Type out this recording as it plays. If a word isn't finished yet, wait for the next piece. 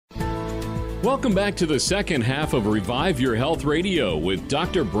Welcome back to the second half of Revive Your Health Radio with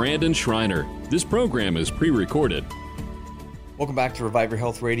Dr. Brandon Schreiner. This program is pre-recorded. Welcome back to Revive Your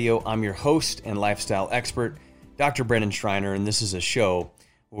Health Radio. I'm your host and lifestyle expert, Dr. Brandon Schreiner, and this is a show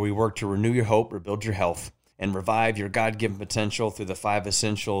where we work to renew your hope, rebuild your health, and revive your God-given potential through the 5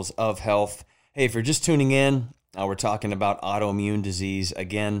 essentials of health. Hey, if you're just tuning in, we're talking about autoimmune disease.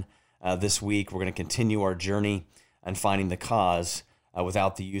 Again, this week, we're going to continue our journey on finding the cause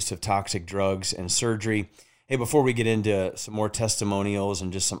without the use of toxic drugs and surgery. Hey, before we get into some more testimonials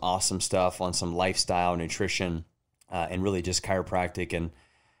and just some awesome stuff on some lifestyle, nutrition, and really just chiropractic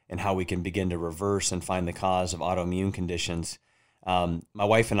and how we can begin to reverse and find the cause of autoimmune conditions, my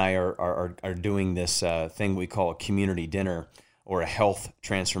wife and I are doing this thing we call a community dinner or a health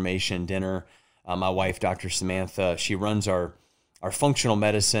transformation dinner. My wife, Dr. Samantha, she runs our functional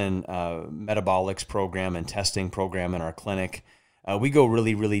medicine metabolics program and testing program in our clinic. We go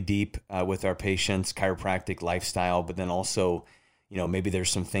really, really deep with our patients, chiropractic, lifestyle, but then also, maybe there's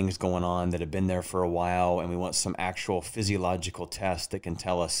some things going on that have been there for a while, and we want some actual physiological tests that can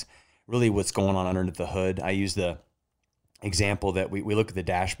tell us really what's going on underneath the hood. I use the example that we look at the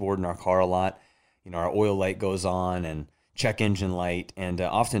dashboard in our car a lot. Our oil light goes on and check engine light, and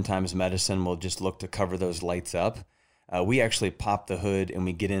oftentimes medicine will just look to cover those lights up. We actually pop the hood and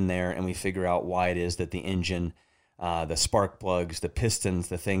we get in there and we figure out why it is that the engine, the spark plugs, the pistons,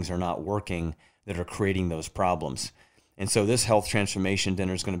 the things are not working that are creating those problems. And so this health transformation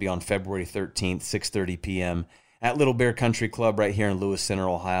dinner is going to be on February 13th, 6:30 p.m. at Little Bear Country Club right here in Lewis Center,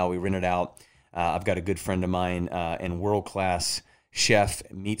 Ohio. We rent it out. I've got a good friend of mine and world-class chef,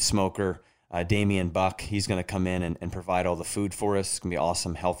 meat smoker, Damian Buck. He's going to come in and provide all the food for us. It's going to be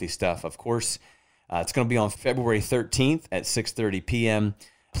awesome, healthy stuff, of course. It's going to be on February 13th at 6:30 p.m.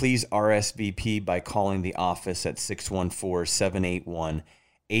 Please RSVP by calling the office at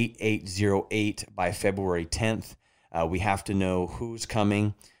 614-781-8808 by February 10th. We have to know who's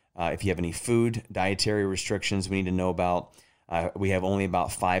coming. If you have any food, dietary restrictions we need to know about. We have only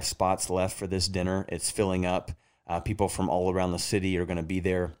about 5 spots left for this dinner. It's filling up. People from all around the city are going to be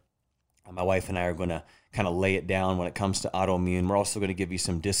there. My wife and I are going to kind of lay it down when it comes to autoimmune. We're also going to give you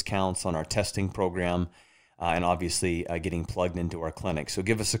some discounts on our testing program. And obviously getting plugged into our clinic. So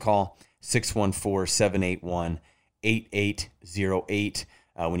give us a call, 614-781-8808.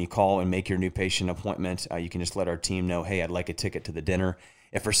 When you call and make your new patient appointment, you can just let our team know, hey, I'd like a ticket to the dinner.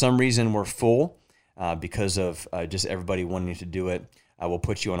 If for some reason we're full because of just everybody wanting to do it, we'll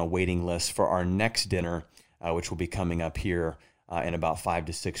put you on a waiting list for our next dinner, which will be coming up here in about 5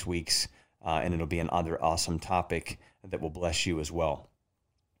 to 6 weeks. And it'll be another awesome topic that will bless you as well.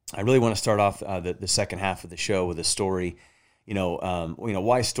 I really want to start off the second half of the show with a story.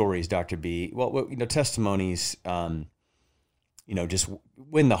 Why stories, Dr. B? Well, testimonies, just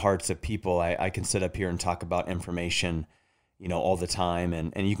win the hearts of people. I can sit up here and talk about information, all the time,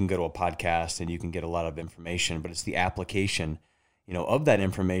 and you can go to a podcast and you can get a lot of information, but it's the application, of that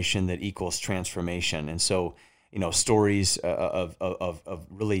information that equals transformation. And so, stories of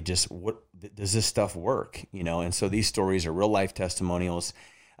really just what does this stuff work, and so these stories are real life testimonials.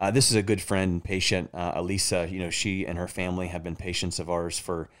 This is a good friend and patient, Elisa. She and her family have been patients of ours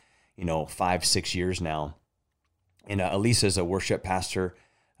for, 5-6 years now. And Elisa is a worship pastor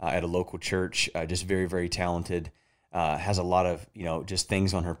at a local church, just very, very talented, has a lot of, just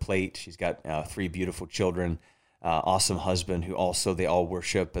things on her plate. She's got 3 beautiful children, awesome husband who also, they all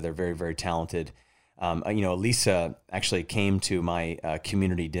worship, but they're very, very talented. Elisa actually came to my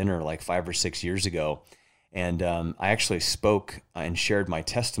community dinner like 5 or 6 years ago. And I actually spoke and shared my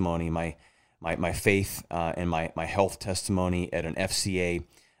testimony, my faith and my health testimony at an FCA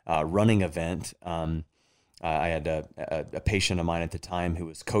running event. I had a patient of mine at the time who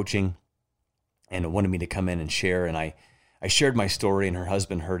was coaching and wanted me to come in and share. And I shared my story, and her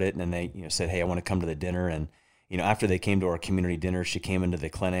husband heard it, and then they said, hey, I want to come to the dinner. And after they came to our community dinner, she came into the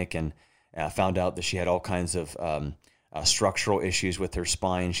clinic and found out that she had all kinds of structural issues with her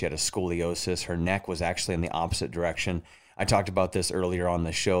spine. She had a scoliosis. Her neck was actually in the opposite direction. I talked about this earlier on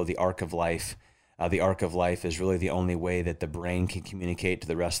the show, the arc of life. The arc of life is really the only way that the brain can communicate to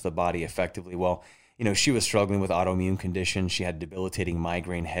the rest of the body effectively. Well, she was struggling with autoimmune conditions. She had debilitating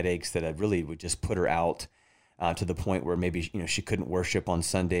migraine headaches that had really would just put her out to the point where maybe, she couldn't worship on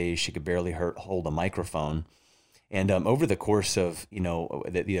Sundays. She could barely hold a microphone. And over the course of,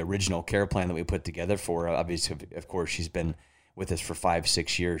 the original care plan that we put together for her, obviously, of course, she's been with us for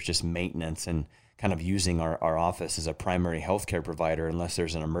 5-6 years, just maintenance and kind of using our office as a primary healthcare provider, unless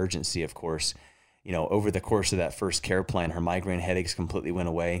there's an emergency, of course. Over the course of that first care plan, her migraine headaches completely went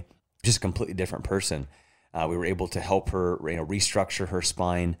away, just a completely different person. We were able to help her, restructure her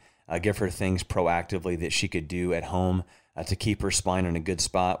spine, give her things proactively that she could do at home to keep her spine in a good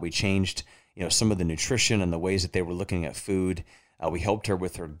spot. We changed, some of the nutrition and the ways that they were looking at food. We helped her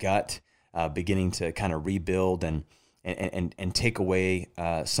with her gut, beginning to kind of rebuild and take away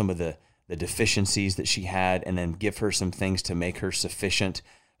some of the deficiencies that she had, and then give her some things to make her sufficient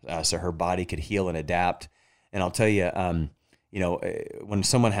so her body could heal and adapt. And I'll tell you, when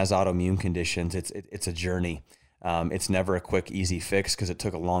someone has autoimmune conditions, it's a journey. It's never a quick, easy fix because it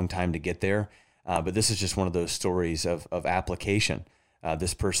took a long time to get there. But this is just one of those stories of application.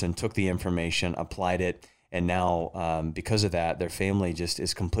 This person took the information, applied it, and now because of that, their family just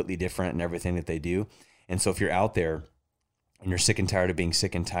is completely different in everything that they do. And so if you're out there and you're sick and tired of being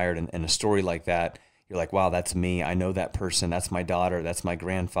sick and tired, and a story like that, you're like, wow, that's me. I know that person. That's my daughter. That's my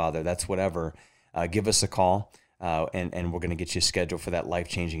grandfather. That's whatever. Give us a call, and we're going to get you scheduled for that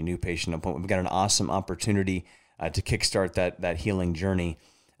life-changing new patient appointment. We've got an awesome opportunity to kickstart that healing journey.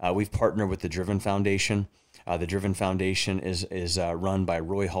 We've partnered with the Driven Foundation. The Driven Foundation is run by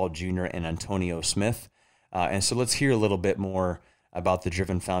Roy Hall Jr. and Antonio Smith. And so let's hear a little bit more about the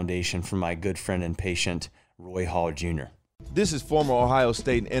Driven Foundation from my good friend and patient, Roy Hall Jr. This is former Ohio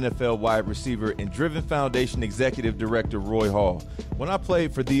State and NFL wide receiver and Driven Foundation Executive Director Roy Hall. When I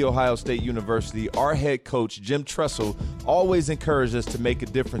played for The Ohio State University, our head coach, Jim Tressel, always encouraged us to make a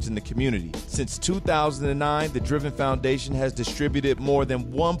difference in the community. Since 2009, the Driven Foundation has distributed more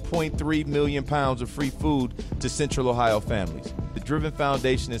than 1.3 million pounds of free food to Central Ohio families. The Driven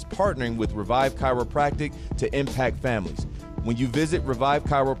Foundation is partnering with Revive Chiropractic to impact families. When you visit Revive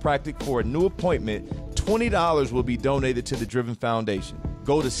Chiropractic for a new appointment, $20 will be donated to the Driven Foundation.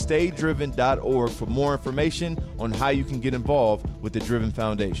 Go to staydriven.org for more information on how you can get involved with the Driven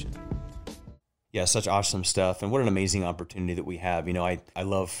Foundation. Yeah, such awesome stuff. And what an amazing opportunity that we have. I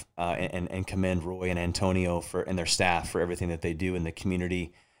love and commend Roy and Antonio and their staff for everything that they do in the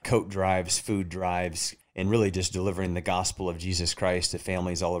community, coat drives, food drives, and really just delivering the gospel of Jesus Christ to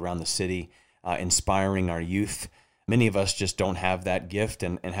families all around the city, inspiring our youth. Many of us just don't have that gift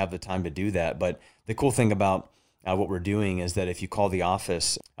and have the time to do that. But the cool thing about what we're doing is that if you call the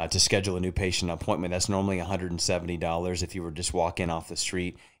office to schedule a new patient appointment, that's normally $170 if you were just walk in off the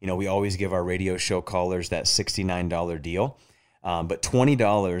street. We always give our radio show callers that $69 deal. But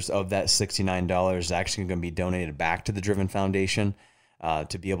 $20 of that $69 is actually going to be donated back to the Driven Foundation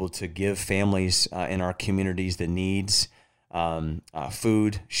to be able to give families in our communities the needs,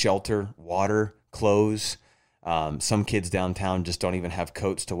 food, shelter, water, clothes. Some kids downtown just don't even have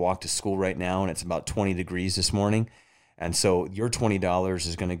coats to walk to school right now, and it's about 20 degrees this morning. And so your $20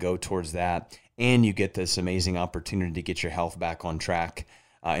 is going to go towards that, and you get this amazing opportunity to get your health back on track.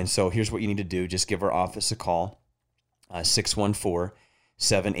 And so here's what you need to do. Just give our office a call,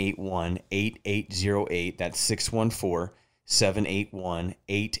 614-781-8808. That's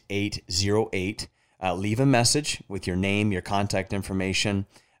 614-781-8808. Leave a message with your name, your contact information,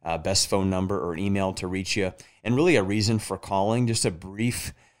 best phone number or email to reach you, and really a reason for calling, just a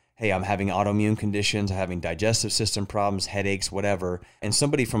brief, hey, I'm having autoimmune conditions, I'm having digestive system problems, headaches, whatever. And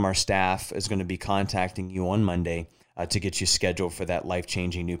somebody from our staff is going to be contacting you on Monday to get you scheduled for that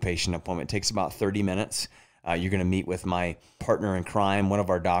life-changing new patient appointment. It takes about 30 minutes. You're going to meet with my partner in crime, one of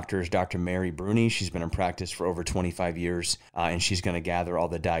our doctors, Dr. Mary Bruni. She's been in practice for over 25 years, and she's going to gather all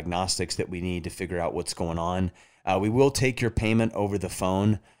the diagnostics that we need to figure out what's going on. We will take your payment over the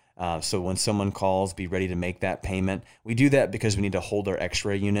phone. So when someone calls, be ready to make that payment. We do that because we need to hold our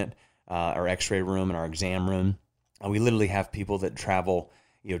x-ray unit, our x-ray room and our exam room. We literally have people that travel,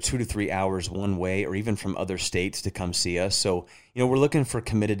 2 to 3 hours one way or even from other states to come see us. So, we're looking for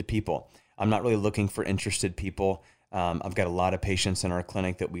committed people. I'm not really looking for interested people. I've got a lot of patients in our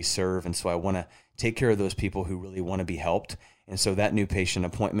clinic that we serve, and so I want to take care of those people who really want to be helped. And so that new patient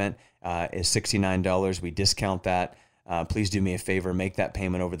appointment is $69. We discount that. Please do me a favor, make that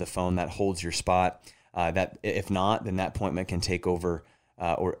payment over the phone. That holds your spot. That if not, then that appointment can take over,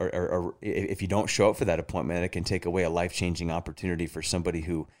 or if you don't show up for that appointment, it can take away a life-changing opportunity for somebody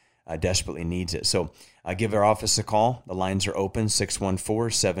who desperately needs it. So give our office a call. The lines are open,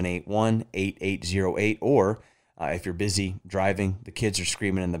 614-781-8808. Or if you're busy driving, the kids are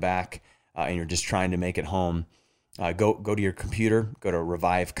screaming in the back, and you're just trying to make it home, go to your computer, go to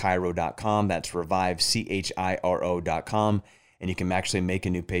revivechiro.com. That's revivechiro.com. And you can actually make a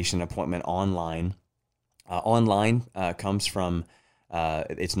new patient appointment online. Online comes from,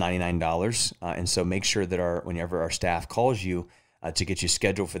 it's $99. And so make sure that whenever our staff calls you to get you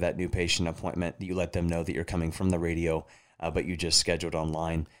scheduled for that new patient appointment, that you let them know that you're coming from the radio, but you just scheduled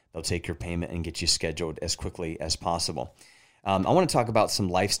online. They'll take your payment and get you scheduled as quickly as possible. I want to talk about some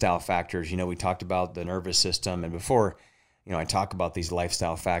lifestyle factors. We talked about the nervous system, and before I talk about these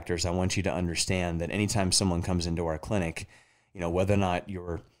lifestyle factors. I want you to understand that anytime someone comes into our clinic, whether or not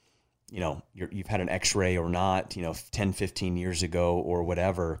you've had an x-ray or not, 10, 15 years ago or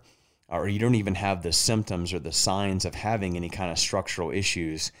whatever, or you don't even have the symptoms or the signs of having any kind of structural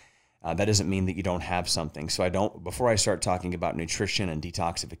issues, that doesn't mean that you don't have something. So before I start talking about nutrition and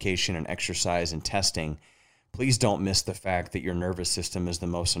detoxification and exercise and testing, please don't miss the fact that your nervous system is the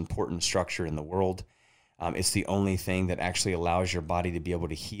most important structure in the world. It's the only thing that actually allows your body to be able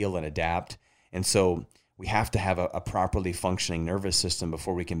to heal and adapt. And so we have to have a properly functioning nervous system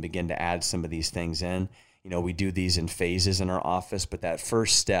before we can begin to add some of these things in. We do these in phases in our office, but that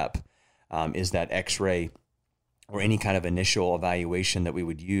first step is that x-ray or any kind of initial evaluation that we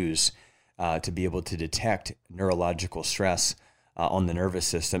would use to be able to detect neurological stress on the nervous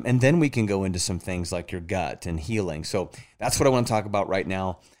system. And then we can go into some things like your gut and healing. So that's what I want to talk about right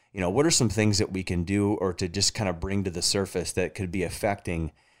now. What are some things that we can do or to just kind of bring to the surface that could be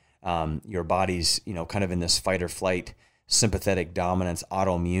affecting your body's, kind of in this fight or flight, sympathetic dominance,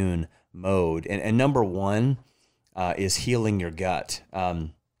 autoimmune mode. And number one is healing your gut.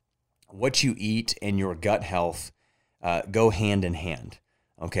 What you eat and your gut health go hand in hand.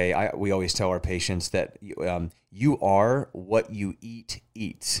 Okay, we always tell our patients that you are what you eat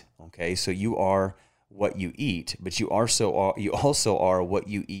eats. Okay, so you are what you eat, but you also are what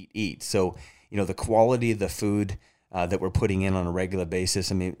you eat. So the quality of the food that we're putting in on a regular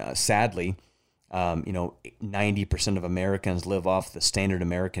basis. I mean, sadly, 90% of Americans live off the standard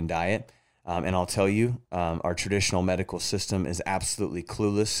American diet, and I'll tell you, our traditional medical system is absolutely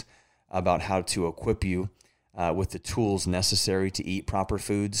clueless about how to equip you with the tools necessary to eat proper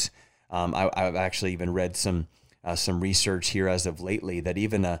foods. I've actually even read some research here as of lately that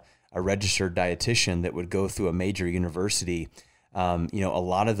even a registered dietitian that would go through a major university, a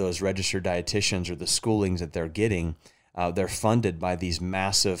lot of those registered dietitians or the schoolings that they're getting, they're funded by these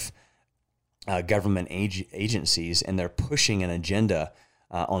massive government agencies, and they're pushing an agenda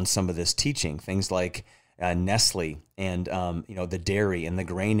on some of this teaching. Things like Nestle and the dairy and the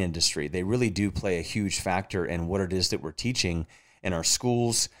grain industry. They really do play a huge factor in what it is that we're teaching in our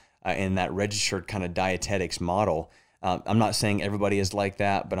schools in that registered kind of dietetics model. I'm not saying everybody is like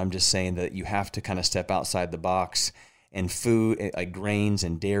that, but I'm just saying that you have to kind of step outside the box. And food, like grains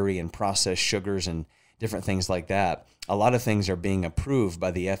and dairy and processed sugars and different things like that, a lot of things are being approved by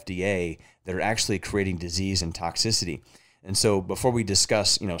the FDA that are actually creating disease and toxicity. And so before we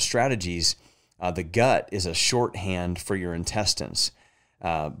discuss, strategies, the gut is a shorthand for your intestines,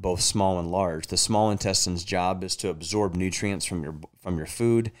 both small and large. The small intestine's job is to absorb nutrients from your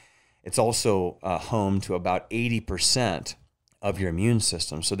food. It's also home to about 80% of your immune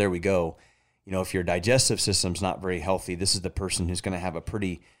system. So there we go. If your digestive system's not very healthy, this is the person who's going to have a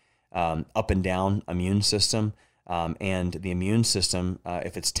pretty up and down immune system. And the immune system,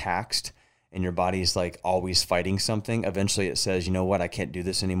 if it's taxed and your body's like always fighting something, eventually it says, you know what, I can't do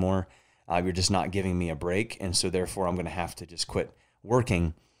this anymore. You're just not giving me a break. And so therefore I'm going to have to just quit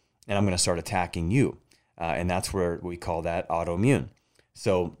working and I'm going to start attacking you. And that's where we call that autoimmune.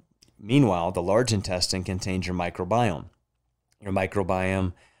 So meanwhile, the large intestine contains your microbiome. Your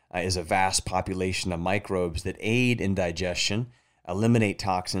microbiome is a vast population of microbes that aid in digestion, eliminate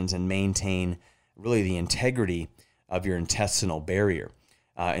toxins, and maintain really the integrity of your intestinal barrier.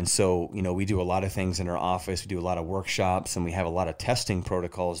 And so, we do a lot of things in our office. We do a lot of workshops, and we have a lot of testing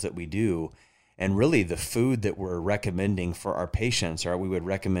protocols that we do. And really, the food that we're recommending for our patients, or we would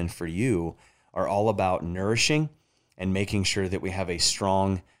recommend for you, are all about nourishing and making sure that we have a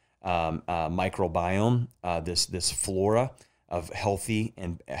strong microbiome, this flora of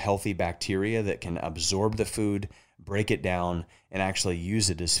healthy bacteria that can absorb the food, break it down, and actually use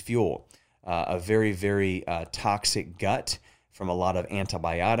it as fuel. A very, very toxic gut from a lot of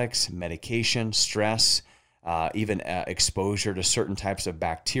antibiotics, medication, stress, even exposure to certain types of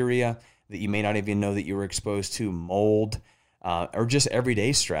bacteria that you may not even know that you were exposed to, mold, or just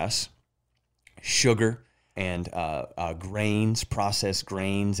everyday stress, sugar, and grains, processed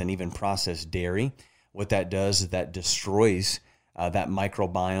grains, and even processed dairy. What that does is that destroys that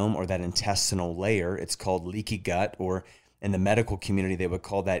microbiome or that intestinal layer. It's called leaky gut, or in the medical community, they would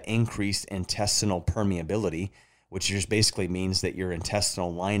call that increased intestinal permeability, which just basically means that your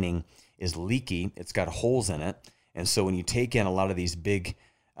intestinal lining is leaky. It's got holes in it. And so when you take in a lot of these big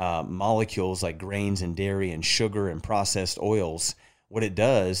molecules like grains and dairy and sugar and processed oils, what it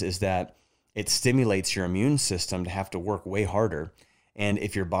does is that it stimulates your immune system to have to work way harder. And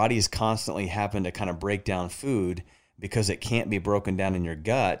if your body is constantly having to kind of break down food because it can't be broken down in your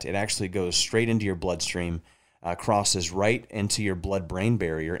gut, it actually goes straight into your bloodstream, crosses right into your blood-brain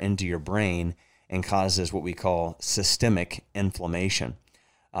barrier, into your brain, and causes what we call systemic inflammation.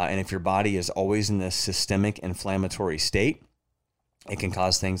 And if your body is always in this systemic inflammatory state, it can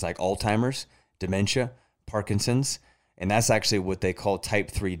cause things like Alzheimer's, dementia, Parkinson's, and that's actually what they call type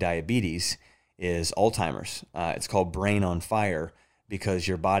 3 diabetes is Alzheimer's. It's called brain on fire because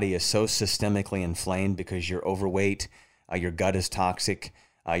your body is so systemically inflamed because you're overweight, your gut is toxic,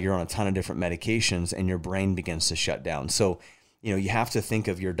 you're on a ton of different medications, and your brain begins to shut down. So, you have to think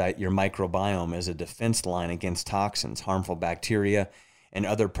of your microbiome as a defense line against toxins, harmful bacteria, and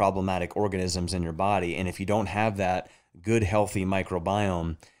other problematic organisms in your body. And if you don't have that good, healthy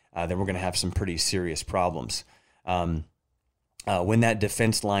microbiome, then we're going to have some pretty serious problems. When that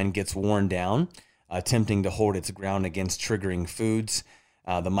defense line gets worn down, attempting to hold its ground against triggering foods,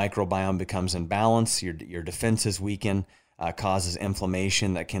 the microbiome becomes imbalanced, your defenses weaken, causes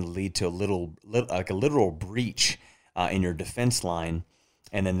inflammation that can lead to a literal breach in your defense line.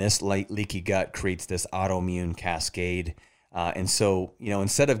 And then this leaky gut creates this autoimmune cascade. And so,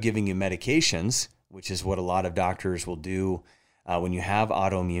 instead of giving you medications, which is what a lot of doctors will do when you have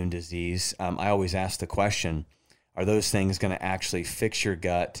autoimmune disease, I always ask the question, are those things going to actually fix your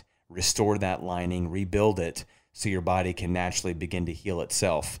gut, restore that lining, rebuild it so your body can naturally begin to heal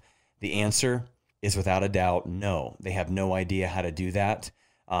itself? The answer is without a doubt, no. They have no idea how to do that.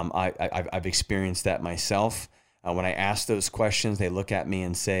 I've experienced that myself. When I ask those questions, they look at me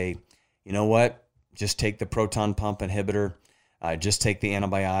and say, you know what? Just take the proton pump inhibitor. Just take the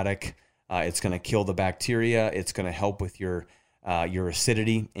antibiotic. It's going to kill the bacteria. It's going to help with your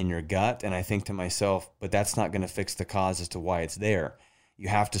acidity in your gut. And I think to myself, but that's not going to fix the cause as to why it's there. You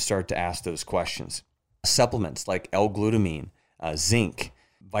have to start to ask those questions. Supplements like L-glutamine, zinc,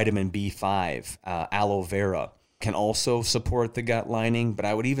 vitamin B5, aloe vera can also support the gut lining. But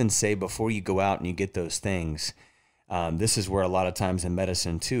I would even say before you go out and you get those things, this is where a lot of times in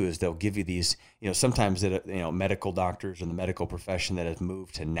medicine too is they'll give you these, sometimes that medical doctors and the medical profession that have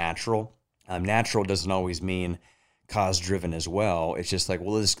moved to natural. Natural doesn't always mean cause driven as well. It's just like,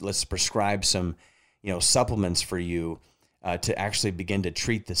 well, let's prescribe some, supplements for you to actually begin to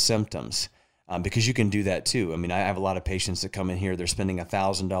treat the symptoms, because you can do that too. I mean, I have a lot of patients that come in here, they're spending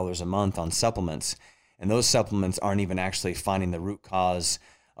 $1,000 a month on supplements, and those supplements aren't even actually finding the root cause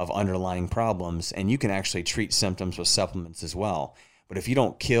of underlying problems. And you can actually treat symptoms with supplements as well. But if you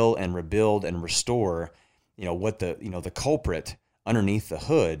don't kill and rebuild and restore, what the culprit underneath the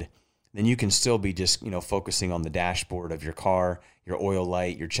hood, then you can still be just, focusing on the dashboard of your car, your oil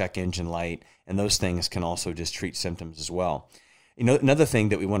light, your check engine light, and those things can also just treat symptoms as well. Another thing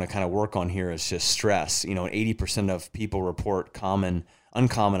that we want to kind of work on here is just stress. 80% of people report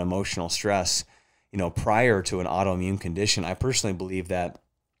uncommon emotional stress, prior to an autoimmune condition. I personally believe that,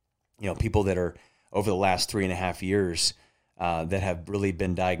 people that are over the last 3.5 years that have really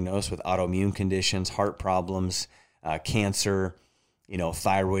been diagnosed with autoimmune conditions, heart problems, cancer,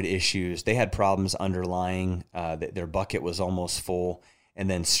 thyroid issues. They had problems underlying, their bucket was almost full, and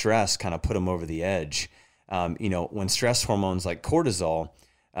then stress kind of put them over the edge. When stress hormones like cortisol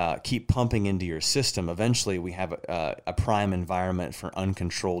keep pumping into your system, eventually we have a prime environment for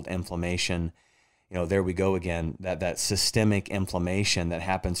uncontrolled inflammation. There we go again, that systemic inflammation that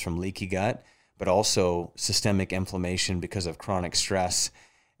happens from leaky gut, but also systemic inflammation because of chronic stress.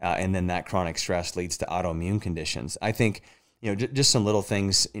 And then that chronic stress leads to autoimmune conditions. I think, just some little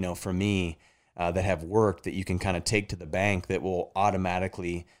things, for me, that have worked that you can kind of take to the bank that will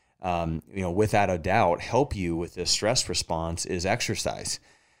automatically, without a doubt, help you with this stress response is exercise,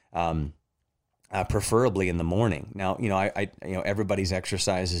 preferably in the morning. Now, everybody's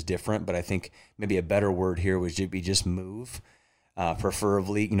exercise is different, but I think maybe a better word here would be just move,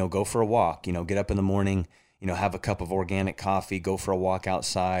 preferably, go for a walk, get up in the morning, have a cup of organic coffee, go for a walk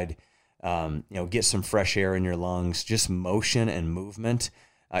outside, get some fresh air in your lungs. Just motion and movement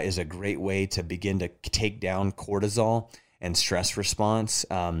is a great way to begin to take down cortisol and stress response.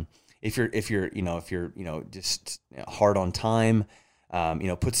 If you're just hard on time,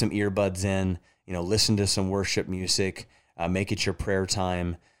 put some earbuds in, listen to some worship music, make it your prayer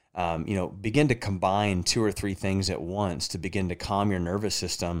time. Begin to combine 2 or 3 things at once to begin to calm your nervous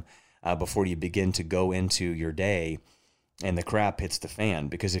system before you begin to go into your day and the crap hits the fan.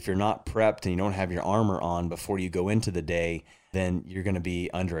 Because if you're not prepped and you don't have your armor on before you go into the day, then you're going to be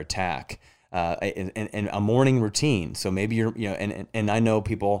under attack. And a morning routine. So maybe you're, and I know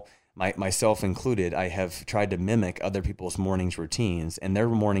people, myself included, I have tried to mimic other people's mornings routines, and their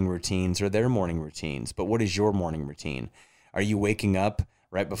morning routines are their morning routines. But what is your morning routine? Are you waking up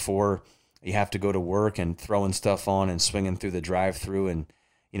right before you have to go to work and throwing stuff on and swinging through the drive-through and,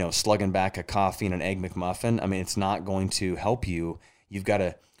 slugging back a coffee and an Egg McMuffin? I mean, it's not going to help you. You've got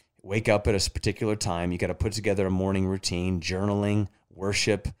to wake up at a particular time. You got to put together a morning routine, journaling,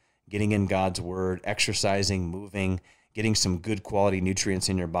 worship, getting in God's word, exercising, moving, getting some good quality nutrients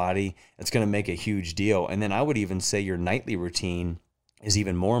in your body. It's going to make a huge deal. And then I would even say your nightly routine is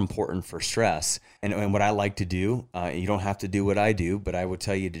even more important for stress. And what I like to do, you don't have to do what I do, but I would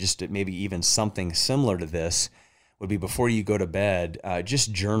tell you to just maybe even something similar to this would be before you go to bed,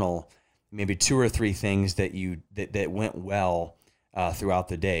 just journal maybe 2 or 3 things that went well throughout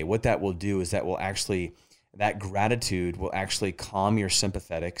the day. What that will do is that gratitude will actually calm your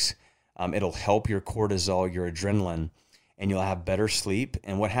sympathetics. It'll help your cortisol, your adrenaline, and you'll have better sleep.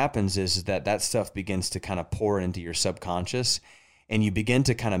 And what happens is that stuff begins to kind of pour into your subconscious, and you begin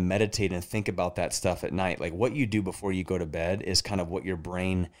to kind of meditate and think about that stuff at night. Like what you do before you go to bed is kind of what your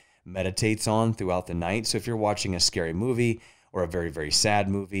brain meditates on throughout the night. So if you're watching a scary movie or a very, very sad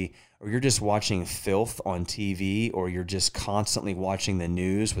movie, or you're just watching filth on TV, or you're just constantly watching the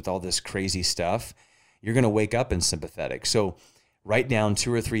news with all this crazy stuff, you're going to wake up in sympathetic. So write down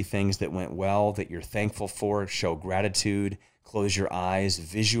 2 or 3 things that went well that you're thankful for, show gratitude, close your eyes,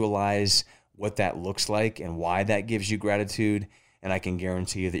 visualize what that looks like and why that gives you gratitude. And I can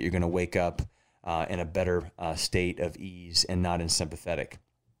guarantee you that you're going to wake up in a better state of ease and not in sympathetic.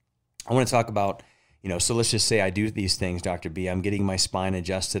 I want to talk about, so let's just say I do these things, Dr. B. I'm getting my spine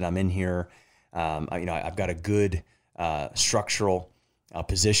adjusted. I'm in here. I've got a good structural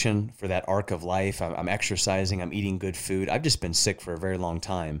position for that arc of life. I'm exercising. I'm eating good food. I've just been sick for a very long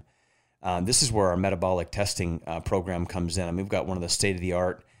time. This is where our metabolic testing program comes in. I mean, we've got one of the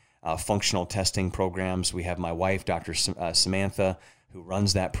state-of-the-art functional testing programs. We have my wife, Dr. Samantha, who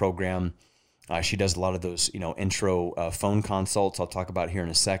runs that program. She does a lot of those, intro phone consults I'll talk about here in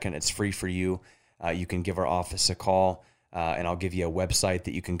a second. It's free for you. You can give our office a call, and I'll give you a website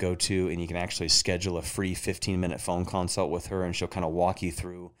that you can go to, and you can actually schedule a free 15-minute phone consult with her, and she'll kind of walk you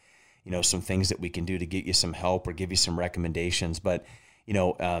through, some things that we can do to get you some help or give you some recommendations. But,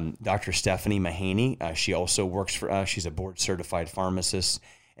 Dr. Stephanie Mahaney, she also works for us. She's a board-certified pharmacist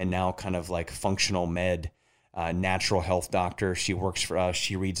and now kind of like functional med, natural health doctor. She works for us.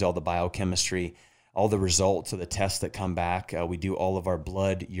 She reads all the biochemistry, all the results of the tests that come back. We do all of our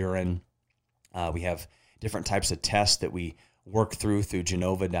blood, urine. We have different types of tests that we work through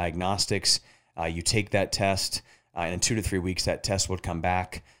Genova Diagnostics. You take that test, and in 2 to 3 weeks, that test would come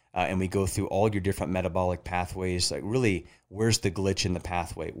back, and we go through all your different metabolic pathways. Like really, where's the glitch in the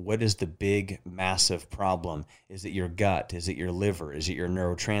pathway? What is the big, massive problem? Is it your gut? Is it your liver? Is it your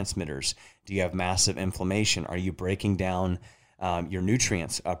neurotransmitters? Do you have massive inflammation? Are you breaking down your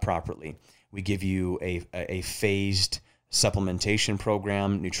nutrients properly? We give you a phased supplementation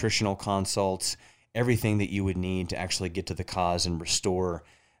program, nutritional consults, everything that you would need to actually get to the cause and restore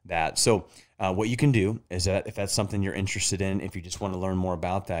that. So what you can do is that if that's something you're interested in, if you just want to learn more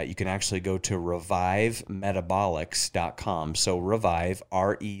about that, you can actually go to revivemetabolics.com. So Revive,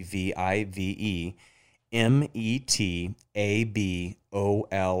 REVIVE,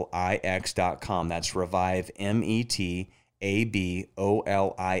 METABOLIX.com. That's Revive,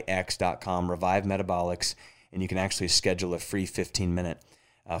 METABOLIX.com, Revive Metabolics. And you can actually schedule a free 15-minute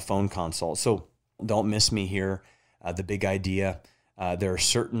phone consult. So don't miss me here. The big idea, there are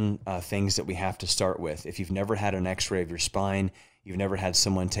certain things that we have to start with. If you've never had an x-ray of your spine, you've never had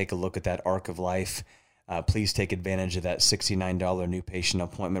someone take a look at that arc of life, please take advantage of that $69 new patient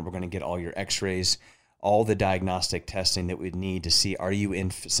appointment. We're going to get all your x-rays, all the diagnostic testing that we'd need to see, are you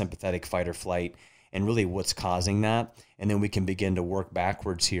in sympathetic fight or flight, and really what's causing that. And then we can begin to work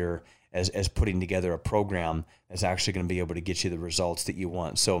backwards here as putting together a program that's actually going to be able to get you the results that you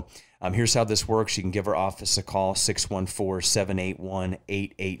want. So here's how this works. You can give our office a call,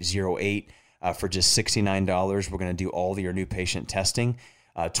 614-781-8808. For just $69, we're going to do all your new patient testing.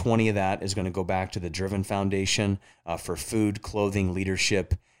 20 of that is going to go back to the Driven Foundation for food, clothing,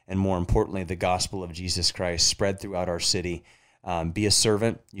 leadership, and more importantly, the gospel of Jesus Christ spread throughout our city. Be a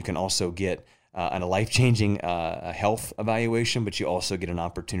servant. You can also get a life-changing health evaluation, but you also get an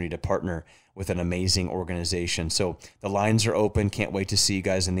opportunity to partner with an amazing organization. So the lines are open. Can't wait to see you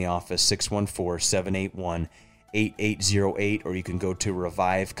guys in the office, 614-781-8808, or you can go to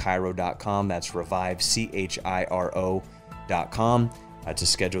revivechiro.com. That's revivechiro.com to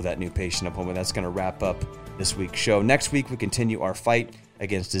schedule that new patient appointment. That's going to wrap up this week's show. Next week, we continue our fight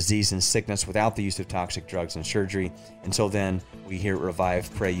against disease and sickness without the use of toxic drugs and surgery. Until then, we here at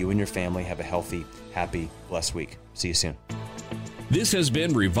Revive pray you and your family have a healthy, happy, blessed week. See you soon. This has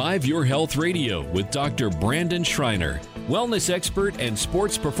been Revive Your Health Radio with Dr. Brandon Schreiner, wellness expert and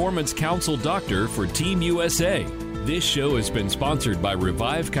sports performance council doctor for Team USA. This show has been sponsored by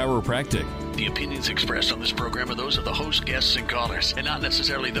Revive Chiropractic. The opinions expressed on this program are those of the host, guests, and callers, and not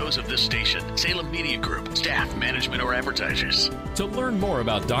necessarily those of this station, Salem Media Group, staff, management, or advertisers. To learn more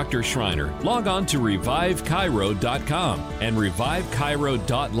about Dr. Schreiner, log on to ReviveCairo.com and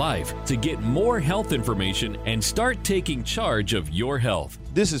ReviveCairo.life to get more health information and start taking charge of your health.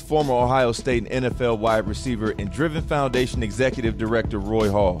 This is former Ohio State and NFL wide receiver and Driven Foundation Executive Director Roy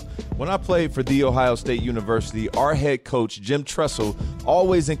Hall. When I played for The Ohio State University, our head coach, Jim Tressel,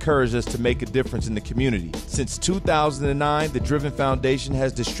 always encouraged us to make a difference in the community. Since 2009, the Driven Foundation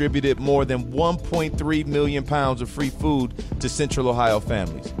has distributed more than 1.3 million pounds of free food to Central Ohio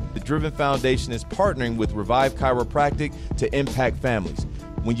families. The Driven Foundation is partnering with Revive Chiropractic to impact families.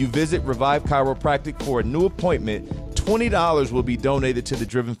 When you visit Revive Chiropractic for a new appointment, $20 will be donated to the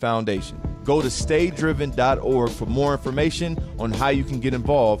Driven Foundation. Go to staydriven.org for more information on how you can get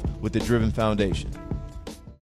involved with the Driven Foundation.